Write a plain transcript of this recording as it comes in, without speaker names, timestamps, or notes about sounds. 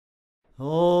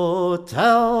Oh,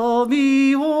 tell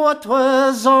me what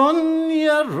was on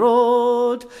your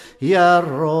road, your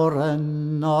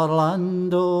roaring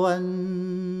Orlando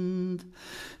wind,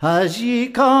 as ye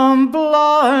come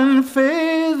blowing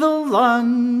fae the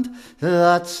land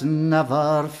that's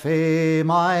never fae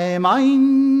my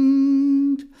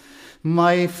mind.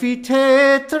 My feet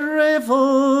hae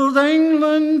travelled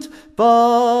England,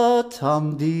 but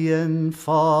I'm deeing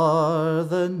for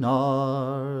the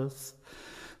north.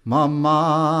 My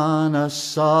man, I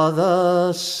saw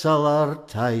the siller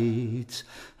tides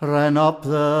ran up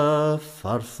the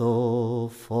Firth o'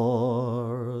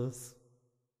 Forth.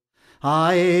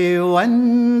 I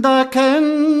wend a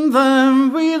ken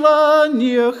them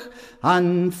wheelanyuch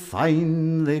and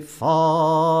find they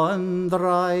fa'n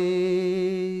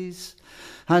dries,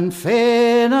 and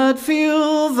fain I'd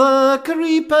feel the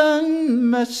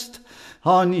creeping mist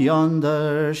on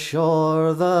yonder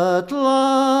shore that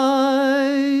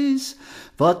lies.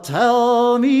 But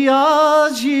tell me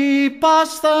as ye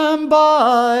pass them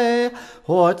by,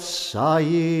 what saw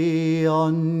ye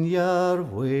on your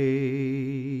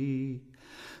way?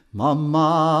 My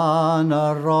man,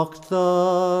 I rocked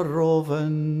the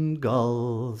roving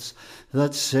gulls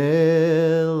that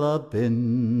sail up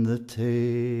in the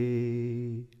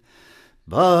Tay.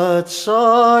 But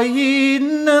saw ye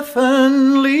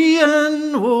Newfoundland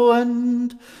and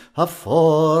wind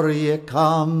afore ye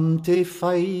come to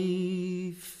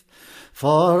Fife?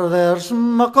 For there's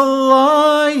muckle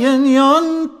lying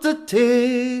yont the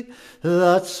Tay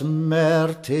that's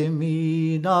mair to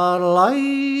me nor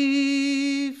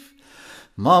life.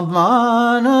 My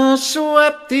man, I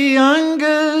swept the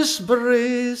Angus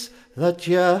braes that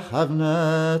ye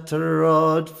havena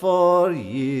trod for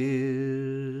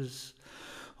years.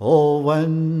 O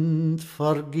wind,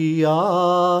 forgie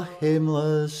a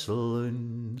hameless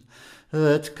loon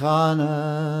that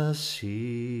canna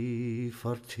see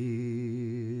for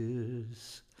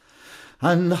tears.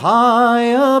 And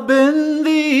high up in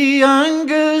the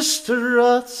Angus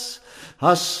straths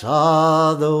I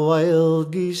saw the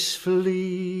wild geese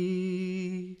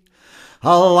flee,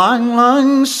 a lang,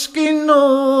 lang skein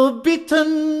o'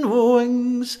 beaten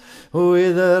wings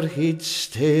with their heads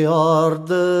toward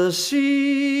the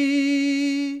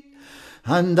sea,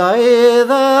 and aye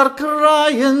their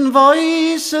crying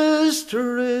voices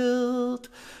trilled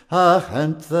a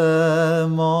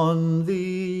anthem on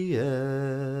the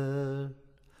air.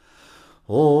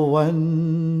 O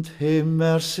wind, hae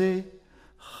mercy,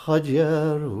 had ye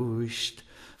wished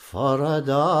for a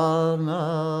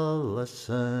darna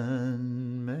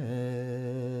listen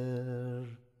mair.